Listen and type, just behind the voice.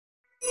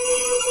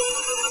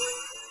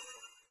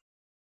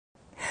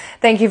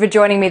Thank you for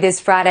joining me this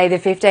Friday, the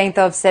 15th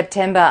of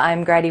September.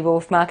 I'm Grady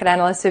Wolfe, market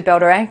analyst with Bell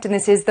Direct, and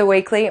this is the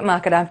weekly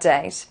market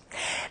update.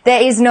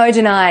 There is no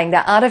denying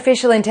that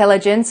artificial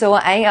intelligence,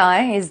 or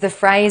AI, is the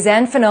phrase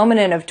and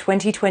phenomenon of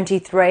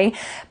 2023,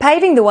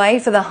 paving the way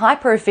for the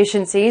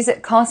hyper-efficiencies,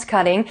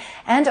 cost-cutting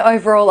and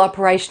overall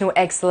operational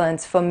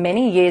excellence for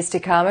many years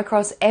to come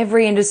across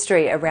every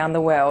industry around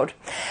the world.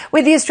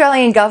 With the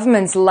Australian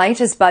government's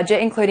latest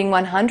budget including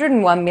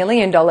 $101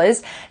 million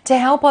to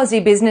help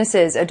Aussie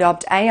businesses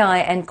adopt AI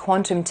and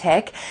quantum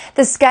tech,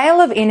 the scale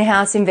of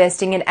in-house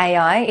investing in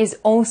AI is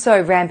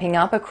also ramping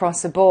up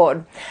across the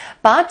board.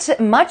 But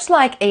much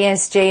like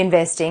ESG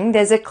investing,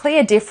 there's a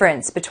clear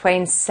difference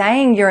between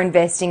saying you're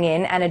investing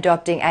in and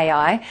adopting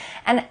AI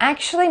and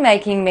actually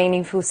making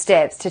meaningful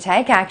steps to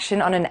take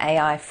action on an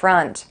AI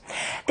front.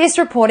 This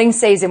reporting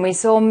season, we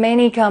saw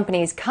many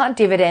companies cut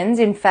dividends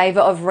in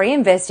favour of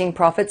reinvesting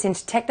profits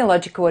into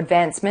technological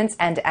advancements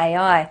and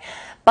AI.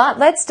 But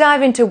let's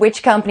dive into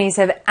which companies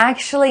have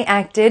actually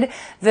acted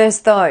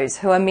versus those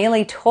who are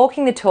merely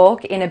talking the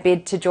talk in a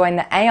bid to join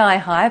the AI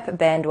hype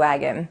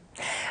bandwagon.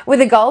 With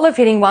a goal of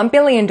hitting $1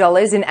 billion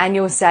in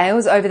annual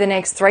sales over the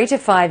next 3 to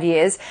 5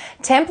 years,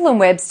 Temple &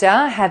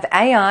 Webster have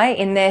AI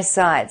in their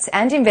sights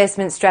and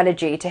investment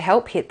strategy to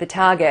help hit the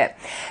target.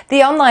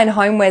 The online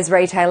homewares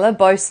retailer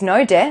boasts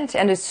no debt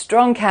and a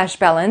strong cash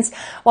balance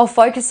while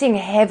focusing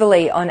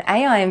heavily on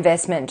AI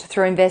investment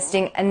through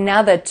investing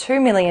another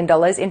 $2 million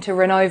into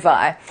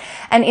Renovi,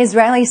 an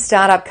Israeli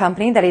startup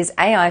company that is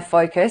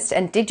AI-focused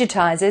and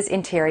digitizes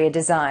interior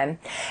design.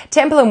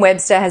 Temple &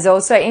 Webster has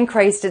also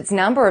increased its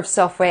number of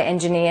software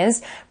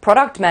engineers,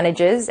 product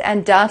managers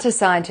and data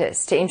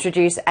scientists to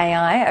introduce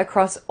AI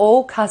across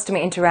all customer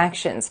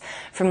interactions,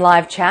 from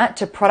live chat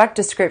to product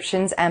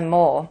descriptions and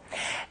more.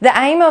 The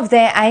aim of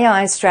their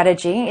AI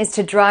strategy is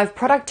to drive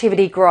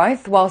productivity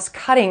growth whilst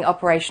cutting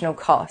operational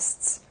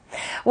costs.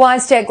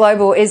 WiseTech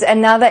Global is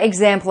another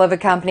example of a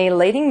company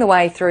leading the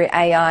way through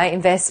AI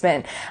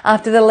investment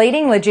after the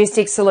leading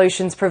logistics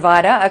solutions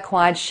provider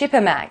acquired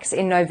Shippermax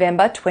in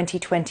November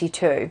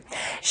 2022.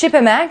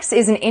 Shippermax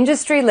is an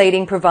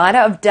industry-leading provider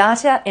of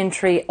data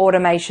entry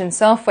automation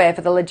software for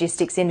the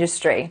logistics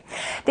industry.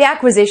 The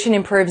acquisition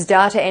improves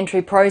data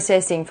entry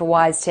processing for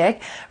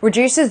WiseTech,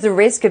 reduces the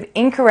risk of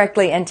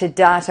incorrectly entered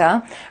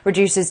data,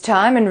 reduces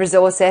time and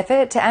resource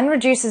effort, and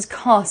reduces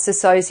costs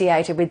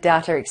associated with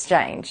data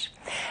exchange.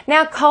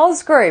 Now,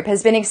 Coles Group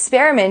has been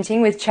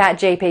experimenting with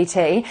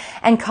ChatGPT,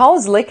 and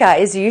Coles Liquor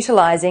is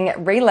utilising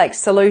Relex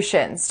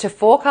solutions to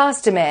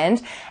forecast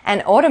demand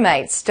and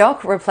automate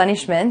stock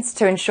replenishments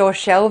to ensure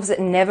shelves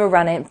never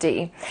run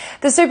empty.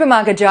 The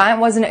supermarket giant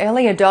was an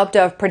early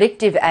adopter of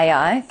predictive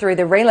AI through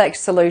the Relex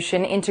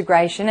solution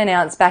integration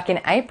announced back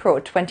in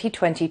April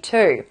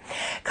 2022.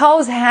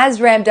 Coles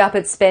has ramped up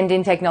its spend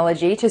in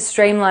technology to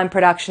streamline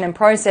production and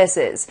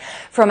processes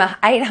from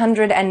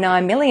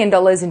 $809 million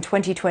in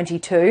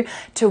 2022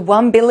 to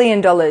 $1 billion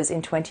in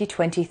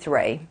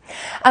 2023.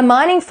 A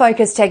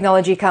mining-focused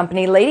technology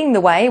company leading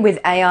the way with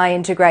AI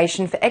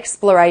integration for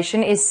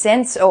exploration is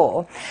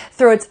Sensor,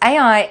 through its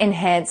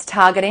AI-enhanced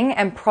targeting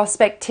and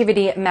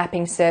prospectivity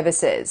mapping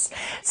services.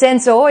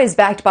 Sensor is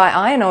backed by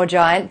iron ore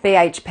giant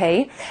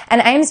BHP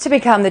and aims to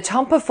become the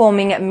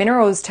top-performing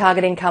minerals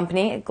targeting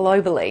company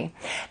globally.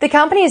 The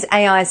company's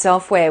AI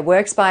software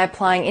works by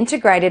applying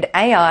integrated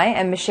AI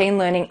and machine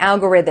learning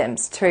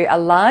algorithms to a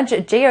large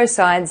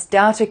geoscience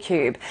data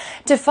cube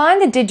to find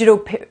the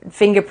digital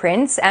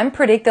fingerprints and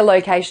predict the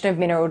location of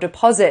mineral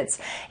deposits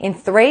in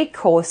 3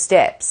 core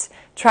steps: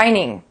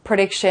 training,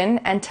 prediction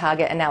and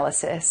target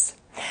analysis.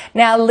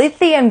 Now,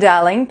 lithium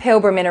darling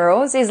Pilbara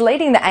Minerals is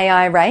leading the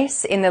AI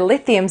race in the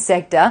lithium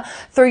sector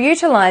through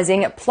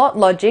utilising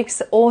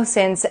PlotLogic's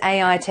OreSense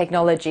AI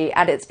technology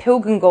at its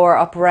Pilgangoora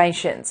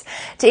operations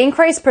to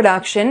increase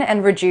production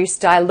and reduce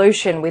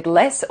dilution with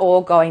less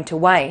ore going to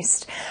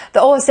waste.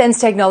 The OreSense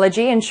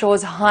technology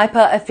ensures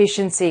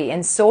hyper-efficiency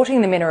in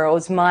sorting the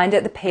minerals mined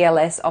at the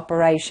PLS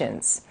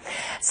operations.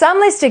 Some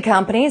listed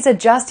companies are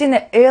just in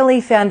the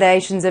early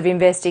foundations of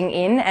investing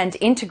in and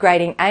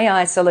integrating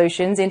AI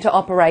solutions into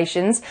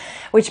operations,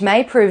 which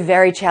may prove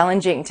very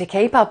challenging to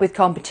keep up with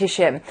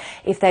competition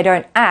if they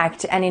don't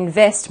act and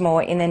invest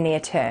more in the near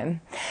term.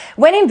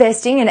 When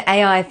investing in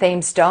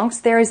AI-themed stocks,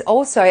 there is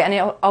also an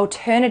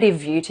alternative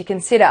view to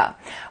consider.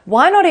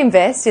 Why not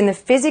invest in the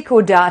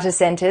physical data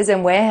centres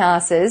and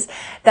warehouses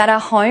that are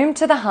home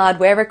to the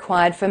hardware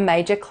required for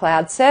major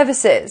cloud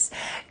services?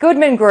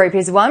 Goodman Group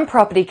is one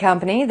property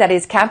company that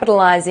is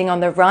capitalising on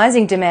the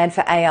rising demand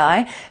for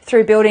AI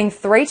through building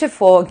 3 to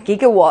 4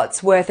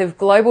 gigawatts worth of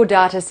global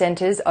data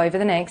centres over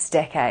the next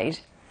decade.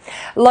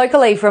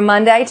 Locally, from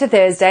Monday to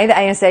Thursday, the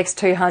ASX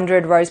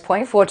 200 rose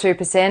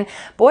 0.42%,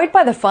 buoyed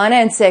by the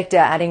finance sector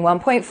adding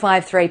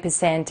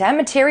 1.53% and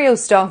material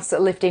stocks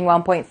lifting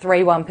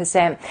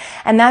 1.31%.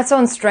 And that's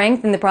on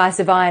strength in the price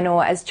of iron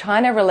ore as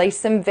China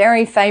released some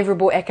very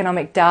favourable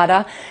economic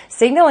data,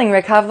 signalling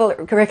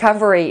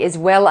recovery is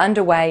well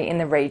underway in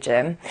the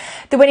region.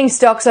 The winning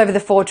stocks over the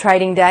 4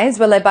 trading days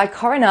were led by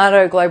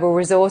Coronado Global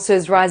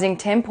Resources, rising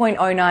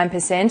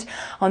 10.09%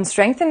 on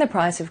strength in the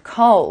price of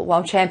coal,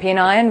 while Champion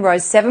Iron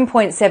rose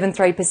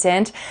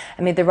 7.73%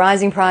 amid the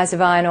rising price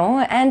of iron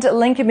ore, and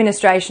Link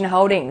Administration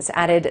Holdings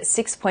added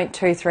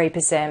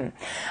 6.23%.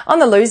 On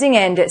the losing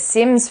end,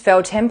 Sims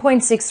fell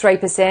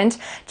 10.63%,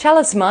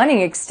 Chalice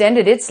Mining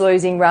extended its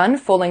losing run,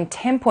 falling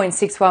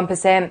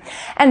 10.61%,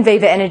 and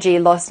Viva Energy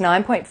lost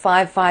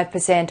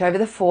 9.55% over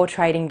the 4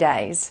 trading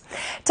days.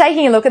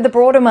 Taking a look at the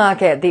broader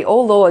market, the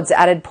All Ords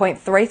added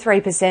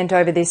 0.33%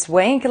 over this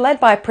week, led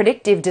by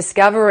Predictive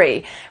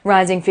Discovery,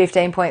 rising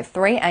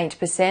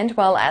 15.38%,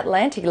 while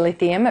Atlantic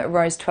Lithium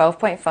rose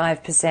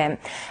 12.5%,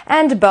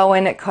 and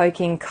Bowen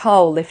Coking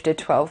Coal lifted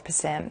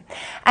 12%.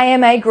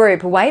 AMA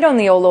Group weighed on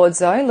the All Ords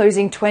though,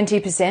 losing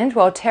 20%,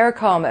 while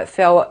Terracom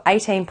fell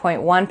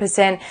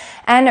 18.1%,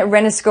 and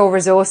Renascor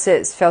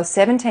Resources fell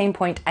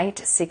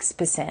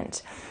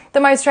 17.86%. The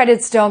most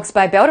traded stocks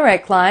by Bell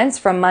Direct clients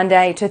from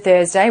Monday to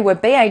Thursday were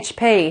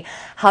BHP,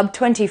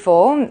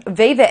 Hub24,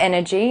 Viva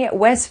Energy,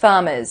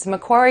 Wesfarmers,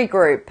 Macquarie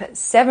Group,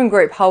 Seven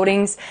Group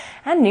Holdings,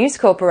 and News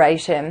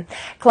Corporation.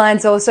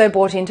 Clients also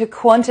bought into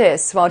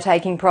Qantas while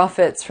taking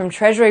profits from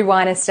Treasury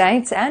Wine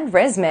Estates and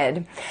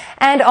ResMed.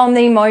 And on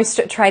the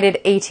most traded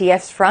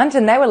ETFs front,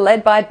 and they were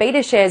led by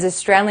BetaShares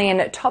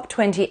Australian Top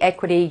 20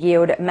 Equity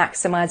Yield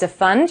Maximiser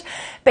Fund,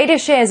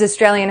 BetaShares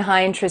Australian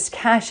High Interest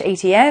Cash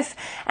ETF,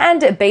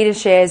 and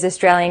BetaShares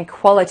Australian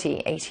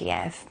Quality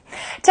ETF.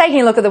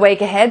 Taking a look at the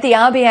week ahead, the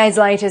RBA's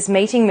latest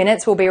meeting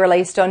minutes will be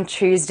released on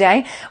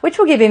Tuesday, which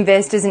will give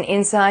investors an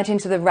insight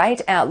into the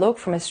rate outlook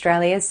from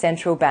Australia's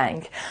central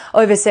bank.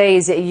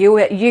 Overseas,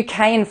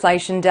 UK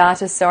inflation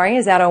data,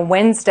 is out on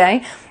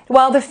Wednesday,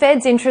 while the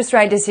Fed's interest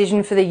rate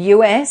decision for the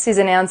US is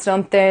announced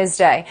on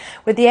Thursday,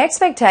 with the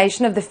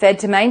expectation of the Fed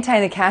to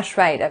maintain the cash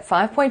rate at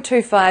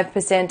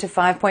 5.25% to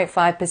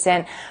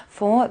 5.5%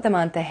 for the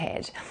month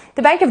ahead.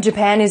 The Bank of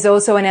Japan is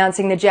also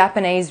announcing the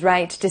Japanese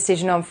rate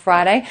decision on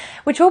Friday,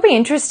 which will be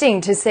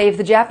interesting to see if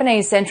the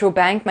Japanese central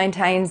bank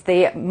maintains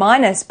the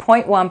minus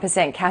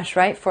 0.1% cash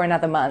rate for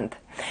another month.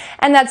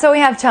 And that's all we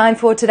have time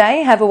for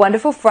today. Have a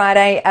wonderful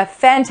Friday, a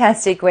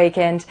fantastic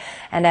weekend,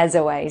 and as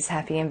always,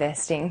 happy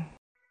investing.